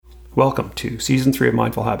Welcome to Season 3 of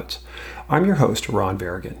Mindful Habits. I'm your host, Ron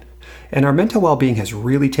Berrigan. And our mental well-being has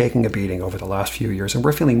really taken a beating over the last few years, and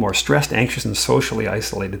we're feeling more stressed, anxious, and socially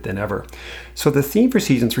isolated than ever. So the theme for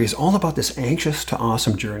Season 3 is all about this anxious to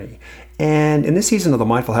awesome journey. And in this season of the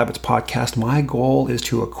Mindful Habits podcast, my goal is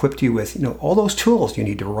to equip you with, all those tools you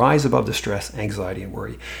need to rise above the stress, anxiety, and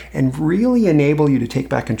worry, and really enable you to take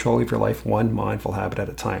back control of your life one mindful habit at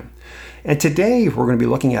a time. And today we're going to be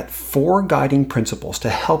looking at 4 guiding principles to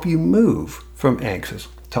help you move from anxious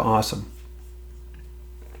to awesome.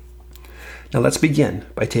 Now let's begin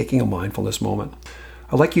by taking a mindfulness moment.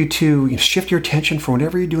 I'd like you to shift your attention from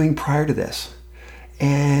whatever you're doing prior to this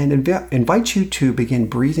and invite you to begin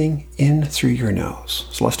breathing in through your nose.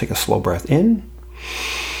 So let's take a slow breath in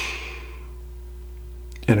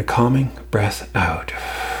and a calming breath out.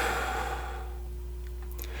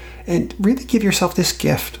 And really give yourself this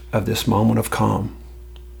gift of this moment of calm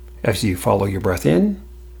as you follow your breath in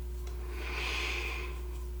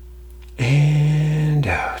and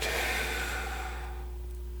out.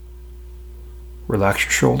 Relax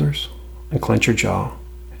your shoulders and clench your jaw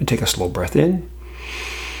and take a slow breath in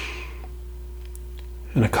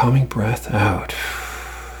and a calming breath out.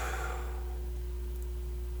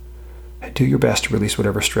 And do your best to release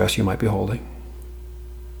whatever stress you might be holding.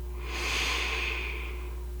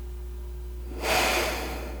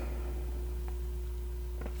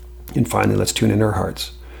 And finally, let's tune in our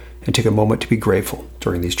hearts and take a moment to be grateful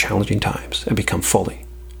during these challenging times and become fully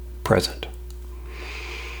present.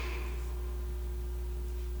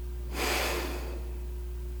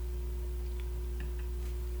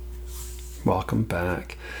 Welcome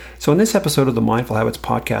back. So in this episode of the Mindful Habits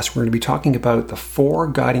podcast, we're going to be talking about the 4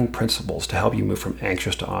 guiding principles to help you move from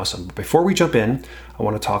anxious to awesome. But before we jump in, I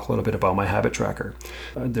want to talk a little bit about my habit tracker.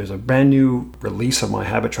 There's a brand new release of my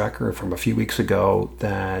habit tracker from a few weeks ago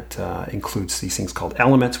that includes these things called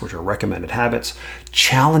elements, which are recommended habits,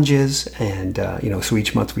 challenges, and so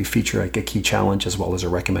each month we feature like a key challenge as well as a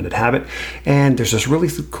recommended habit. And there's this really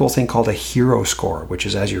cool thing called a hero score, which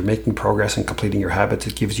is as you're making progress and completing your habits,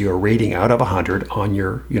 it gives you a rating out of 100 on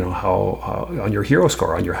your, on your hero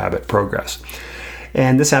score, on your habit progress.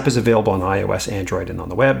 And this app is available on iOS, Android, and on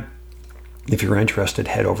the web. If you're interested,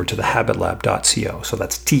 head over to thehabitlab.co. So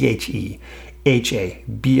that's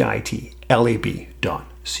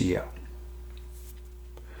thehabitlab.co.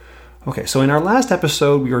 Okay, so in our last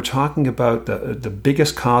episode, we were talking about the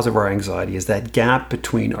biggest cause of our anxiety is that gap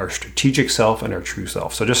between our strategic self and our true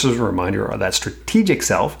self. So just as a reminder, that strategic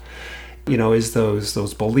self, is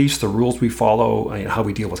those beliefs, the rules we follow, how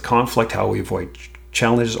we deal with conflict, how we avoid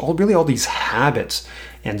challenges, all these habits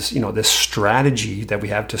and this strategy that we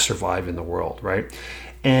have to survive in the world, right?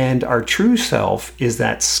 And our true self is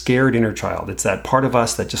that scared inner child. It's that part of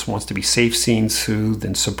us that just wants to be safe, seen, soothed,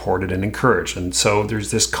 and supported and encouraged. And so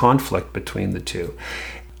there's this conflict between the two.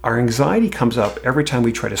 Our anxiety comes up every time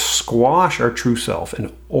we try to squash our true self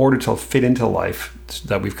in order to fit into the life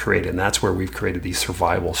that we've created. And that's where we've created these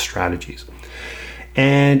survival strategies.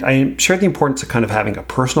 And I share the importance of kind of having a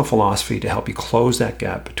personal philosophy to help you close that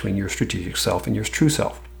gap between your strategic self and your true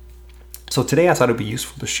self. So today I thought it would be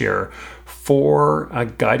useful to share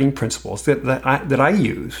 4 guiding principles that I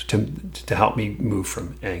use to help me move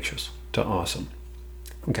from anxious to awesome.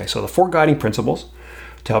 Okay, so the 4 guiding principles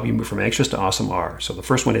to help you move from anxious to awesome are, so the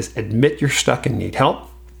first one is admit you're stuck and need help.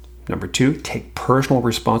 Number 2, take personal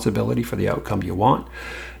responsibility for the outcome you want.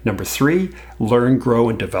 Number 3, learn, grow,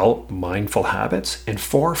 and develop mindful habits. And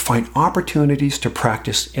 4, find opportunities to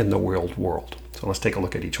practice in the real world. So let's take a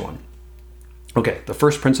look at each one. Okay, the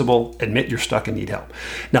first principle, admit you're stuck and need help.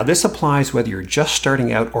 Now this applies whether you're just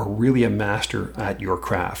starting out or really a master at your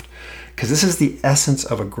craft, because this is the essence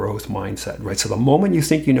of a growth mindset, right? So the moment you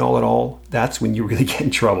think you know it all, that's when you really get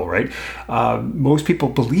in trouble, right? Most people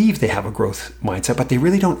believe they have a growth mindset, but they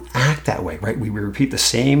really don't act that way, right? We repeat the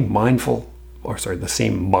same mindless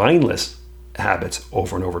habits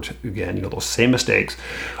over and over again, those same mistakes,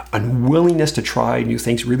 unwillingness to try new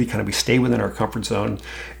things, really kind of we stay within our comfort zone,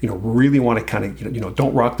 really want to kind of,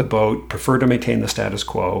 don't rock the boat, prefer to maintain the status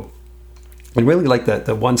quo. And really like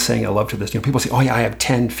the one saying I love to this, people say, oh yeah, I have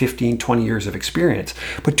 10, 15, 20 years of experience,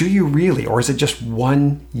 but do you really? Or is it just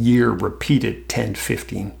 1 year repeated 10,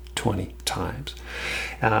 15, 20 times?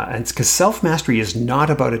 And it's because self-mastery is not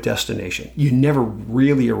about a destination. You never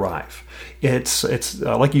really arrive. It's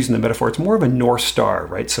like using the metaphor, it's more of a North Star,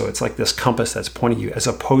 right? So it's like this compass that's pointing you as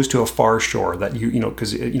opposed to a far shore that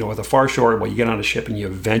because with a far shore, well, you get on a ship and you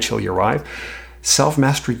eventually arrive.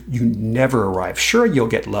 Self-mastery, you never arrive. Sure, you'll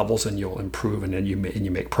get levels and you'll improve and then you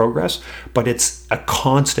make progress, but it's a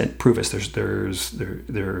constant progress. There's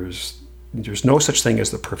there's no such thing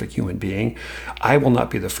as the perfect human being. I will not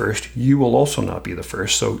be the first. You will also not be the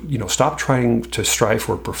first. So, stop trying to strive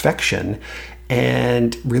for perfection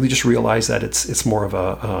and really just realize that it's more of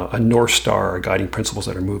a North Star, guiding principles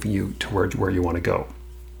that are moving you toward where you want to go.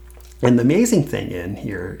 And the amazing thing in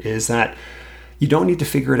here is that you don't need to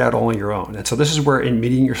figure it out all on your own. And so this is where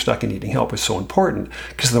admitting you're stuck and needing help is so important,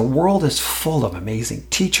 because the world is full of amazing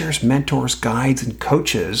teachers, mentors, guides, and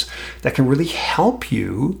coaches that can really help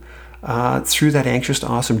you through that anxious to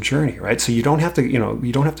awesome journey, right? So you don't have to,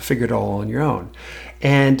 you don't have to figure it all on your own.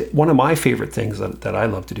 And one of my favorite things that I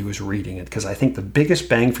love to do is reading it, because I think the biggest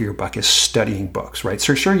bang for your buck is studying books, right?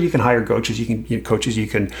 So sure, you can hire coaches, you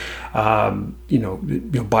can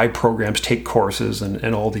buy programs, take courses,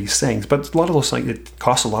 and all these things. But a lot of those things, it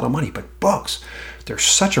costs a lot of money. But books, they're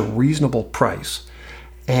such a reasonable price,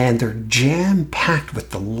 and they're jam-packed with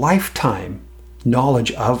the lifetime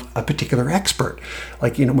knowledge of a particular expert.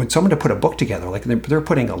 Like, when someone to put a book together, like they're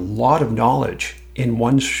putting a lot of knowledge in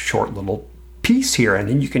one short little piece here, and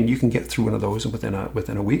then you can get through one of those within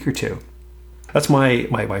a week or two. That's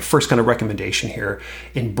my first kind of recommendation here.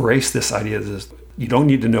 Embrace this idea that you don't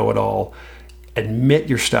need to know it all. Admit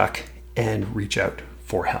you're stuck and reach out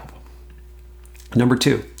for help. Number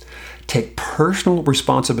 2, take personal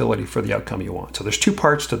responsibility for the outcome you want. So there's 2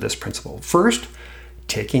 parts to this principle. First,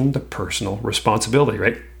 taking the personal responsibility,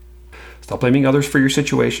 right? Stop blaming others for your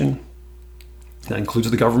situation. That includes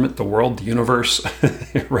the government, the world, the universe,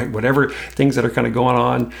 right? Whatever things that are kind of going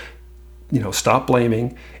on, stop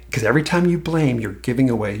blaming, because every time you blame, you're giving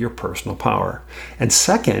away your personal power. And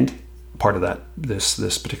second part of that,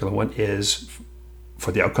 this particular one, is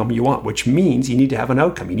for the outcome you want, which means you need to have an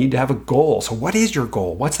outcome. You need to have a goal. So what is your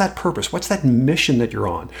goal? What's that purpose? What's that mission that you're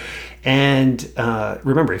on? And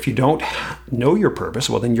remember, if you don't know your purpose,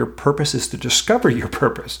 well, then your purpose is to discover your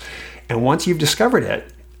purpose. And once you've discovered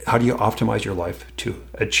it, how do you optimize your life to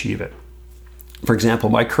achieve it? For example,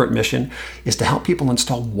 my current mission is to help people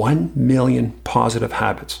install 1 million positive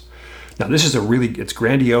habits. Now, this is it's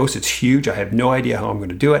grandiose, it's huge. I have no idea how I'm going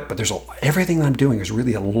to do it, but everything that I'm doing is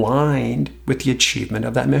really aligned with the achievement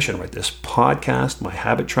of that mission, right? This podcast, my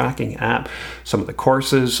habit tracking app, some of the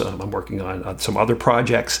courses, I'm working on some other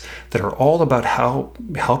projects that are all about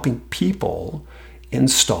helping people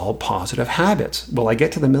install positive habits. Will I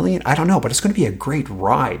get to the 1 million? I don't know, but it's going to be a great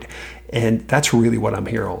ride. And that's really what I'm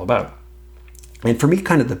here all about. And for me,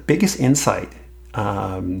 kind of the biggest insight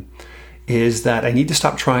is that I need to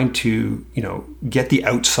stop trying to, get the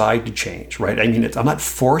outside to change, right? I mean, I'm not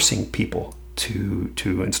forcing people to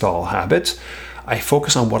install habits. I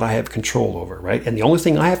focus on what I have control over, right? And the only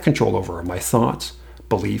thing I have control over are my thoughts,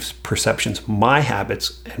 beliefs, perceptions, my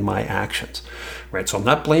habits, and my actions, right? So I'm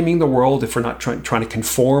not blaming the world if we're not trying to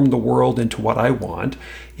conform the world into what I want.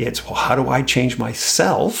 It's, well, how do I change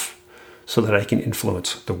myself so that I can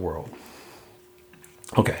influence the world?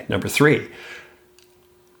 Okay, number 3,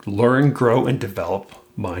 learn, grow, and develop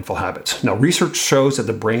mindful habits. Now, research shows that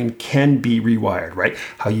the brain can be rewired, right?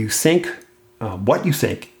 How you think, what you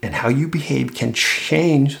think, and how you behave can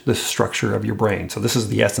change the structure of your brain. So this is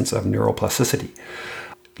the essence of neuroplasticity.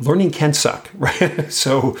 Learning can suck, right?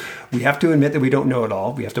 So we have to admit that we don't know it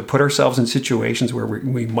all. We have to put ourselves in situations where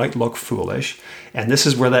we might look foolish. And this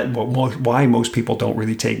is where why most people don't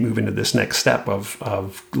really move into this next step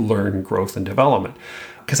of learn, growth, and development.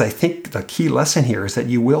 Because I think the key lesson here is that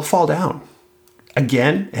you will fall down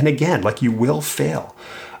again and again, like you will fail.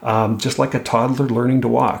 Just like a toddler learning to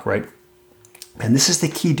walk, right? And this is the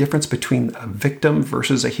key difference between a victim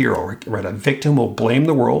versus a hero, right? A victim will blame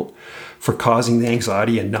the world for causing the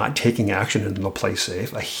anxiety and not taking action and they'll play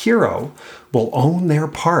safe. A hero will own their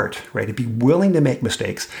part, right? To be willing to make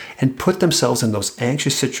mistakes and put themselves in those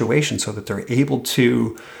anxious situations so that they're able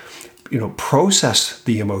to, process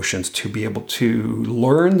the emotions, to be able to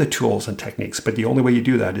learn the tools and techniques. But the only way you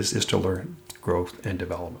do that is to learn growth and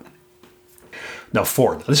development. Now,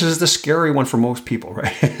 4, this is the scary one for most people,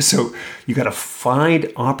 right? So you got to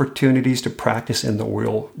find opportunities to practice in the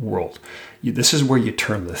real world. This is where you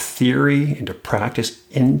turn the theory into practice,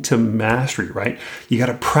 into mastery, right? You got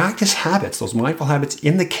to practice habits, those mindful habits,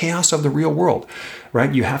 in the chaos of the real world,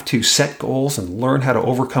 right? You have to set goals and learn how to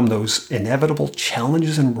overcome those inevitable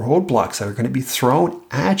challenges and roadblocks that are going to be thrown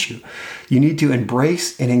at you. You need to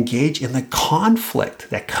embrace and engage in the conflict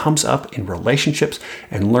that comes up in relationships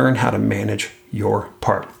and learn how to manage your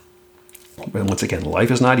part. And once again, life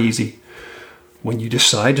is not easy. When you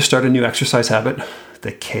decide to start a new exercise habit,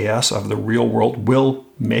 the chaos of the real world will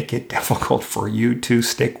make it difficult for you to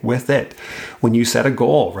stick with it. When you set a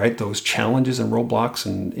goal, right, those challenges and roadblocks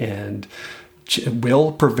and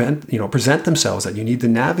will present themselves that you need to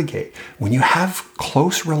navigate. When you have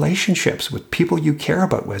close relationships with people you care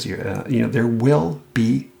about, there will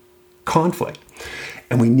be conflict.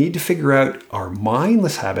 And we need to figure out our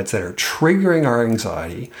mindless habits that are triggering our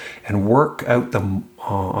anxiety and work out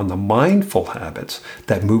on the mindful habits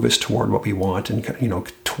that move us toward what we want and,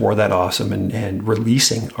 toward that awesome and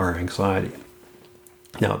releasing our anxiety.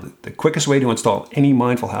 Now, the quickest way to install any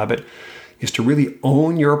mindful habit is to really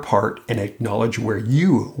own your part and acknowledge where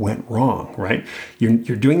you went wrong, right?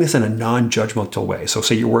 You're doing this in a non-judgmental way. So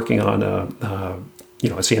say you're working on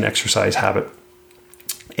an exercise habit,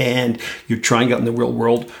 and you're trying out in the real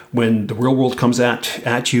world. When the real world comes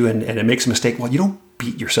at you and it makes a mistake, well, you don't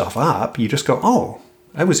beat yourself up. You just go, oh,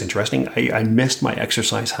 that was interesting. I missed my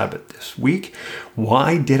exercise habit this week.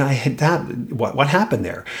 Why did I hit that? What happened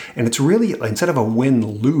there? And it's really, instead of a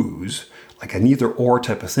win-lose, like an either-or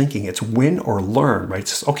type of thinking, it's win or learn, right?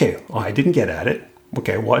 It's, okay, I didn't get at it.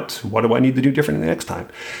 Okay, what do I need to do differently next time?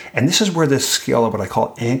 And this is where this skill of what I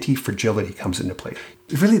call anti-fragility comes into play.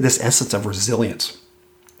 It's really this essence of resilience.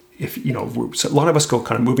 If a lot of us go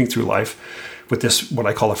kind of moving through life with this, what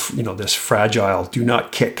I call this fragile, do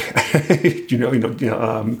not kick,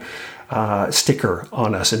 sticker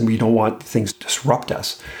on us, and we don't want things to disrupt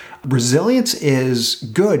us. Resilience is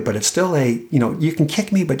good, but it's still you can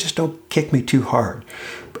kick me, but just don't kick me too hard.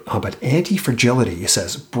 But anti-fragility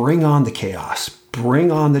says, bring on the chaos,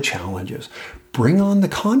 bring on the challenges, bring on the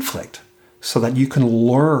conflict, so that you can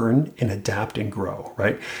learn and adapt and grow,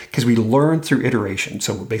 right? Because we learn through iteration.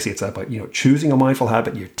 So basically it's about, choosing a mindful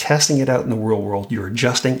habit, you're testing it out in the real world, you're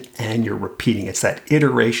adjusting, and you're repeating. It's that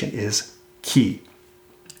iteration is key.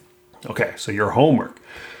 Okay, so your homework.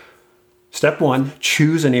 Step 1,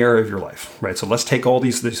 choose an area of your life, right? So let's take all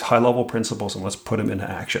these high-level principles and let's put them into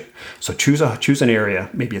action. So choose an area.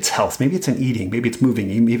 Maybe it's health, maybe it's in eating, maybe it's moving,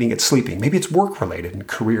 maybe it's sleeping, maybe it's work-related and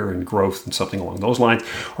career and growth and something along those lines,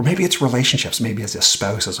 or maybe it's relationships, maybe as a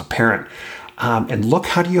spouse, as a parent. And look,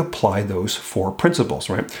 how do you apply those 4 principles,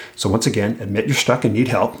 right? So once again, admit you're stuck and need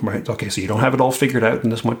help, right? Okay, so you don't have it all figured out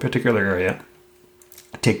in this one particular area.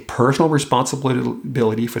 Take personal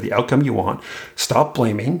responsibility for the outcome you want. Stop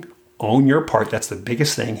blaming. Own your part. That's the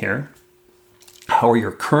biggest thing here. How are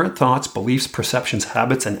your current thoughts, beliefs, perceptions,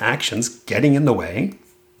 habits, and actions getting in the way?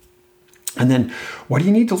 And then what do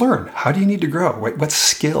you need to learn? How do you need to grow? What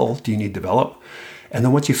skill do you need to develop? And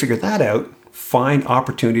then once you figure that out, find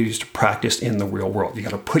opportunities to practice in the real world. You got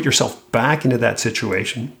to put yourself back into that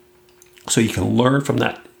situation so you can learn from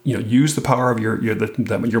that. Use the power of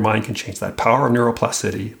your mind can change that power of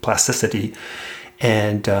neuroplasticity,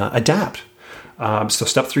 and adapt. So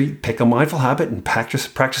step 3, pick a mindful habit and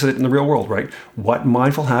practice it in the real world, right? What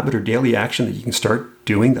mindful habit or daily action that you can start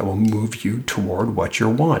doing that will move you toward what you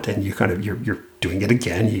want? And you're doing it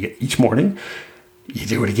again. Each morning, you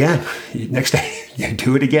do it again. Next day, you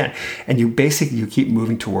do it again. And you keep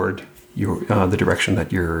moving toward the direction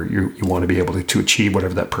that you want to be able to achieve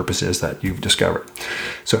whatever that purpose is that you've discovered.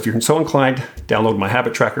 So if you're so inclined, download my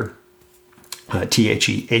habit tracker,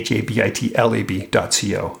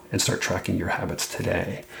 TheHabitLab.co, and start tracking your habits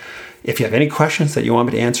today. If you have any questions that you want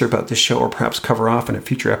me to answer about this show or perhaps cover off in a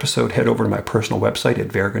future episode, head over to my personal website at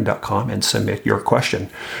Verrigan.com and submit your question.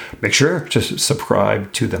 Make sure to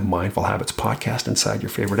subscribe to the Mindful Habits podcast inside your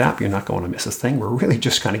favorite app. You're not going to miss a thing. We're really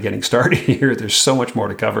just kind of getting started here. There's so much more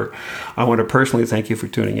to cover. I want to personally thank you for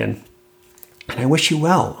tuning in, and I wish you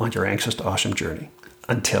well on your anxious to awesome journey.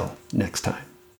 Until next time.